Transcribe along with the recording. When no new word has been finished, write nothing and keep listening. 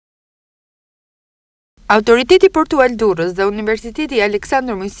Autoriteti Portual Durrës dhe Universiteti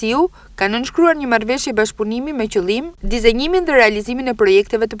Aleksandër Mojsiu kanë nënshkruar një marrëveshje bashkëpunimi me qëllim dizejnimin dhe realizimin e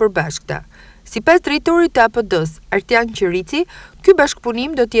projekteve të përbashkëta. Sipas drejtorit të APD-s, Artian Qirici, ky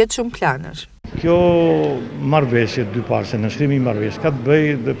bashkëpunim do të jetë shumë planësh. Kjo marrëveshje dypartse, nënshkrimi i marrëveshjes ka të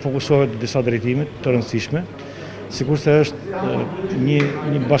bëjë dhe fokusohet në disa drejtime të rëndësishme, sikurse është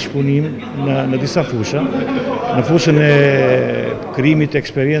një bashkëpunim në disa fusha, në fushën e krijimit të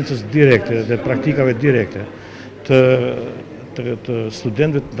eksperiencës direkte dhe praktikave direkte të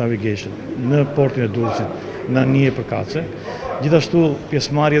studentëve të navigation në portin e Durrësit, në anije përkatëse, gjithashtu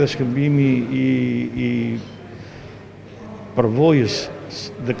pjesëmarrje dhe shkëmbimi i përvojës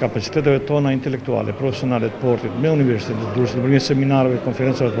dhe kapaciteteve tona intelektuale, profesionale të portit me Universitetin e Durrësit nëpërmjet seminareve dhe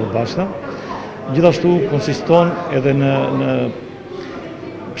konferencave të përbashkëta. Gjithashtu konsiston edhe në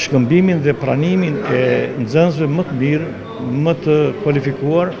shkëmbimin dhe pranimin e nxënësve më të mirë, më të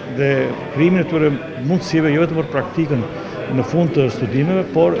kualifikuar dhe krijimin e tyre mundësive jo vetëm për praktikën në fund të studimeve,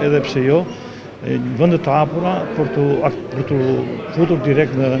 por edhe pse jo vende të hapura për të futur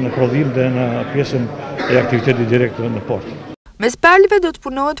direkt në prodhim dhe në pjesën e aktivitetit direkt në port. Mes palëve do të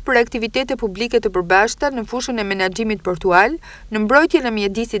punohet për aktivitete publike të përbashkëta në fushën e menaxhimit portual, në mbrojtjen e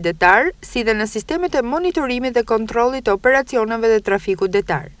mjedisit detar, si dhe në sistemet e monitorimit dhe kontrollit të operacioneve dhe trafikut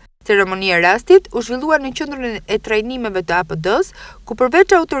detar. Ceremonia e rastit u zhvillua në qendrën e trajnimeve të APD-s, ku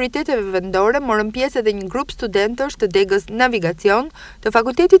përveç autoriteteve vendore morën pjesë edhe një grup studentësh të degës navigacion të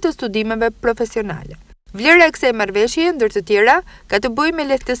Fakultetit të Studimeve Profesionale. Vlera e kësaj marrëveshje, ndër të tjera, ka të bëjë me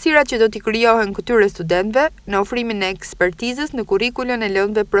lehtësirat që do t'i krijohen këtyre studentëve në ofrimin e ekspertizës në kurrikulën e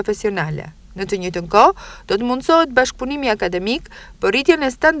lëndëve profesionale. Në të njëjtën kohë, do të mundësohet bashkëpunimi akademik për rritjen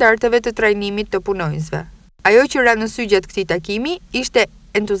e standardeve të trajnimit të punonjësve. Ajo që ra në sy gjatë këtij takimi ishte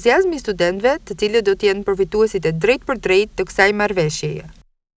entuziazmi i studentëve, të cilët do të jenë përfituesit e drejtë për drejtë të kësaj marrëveshjeje.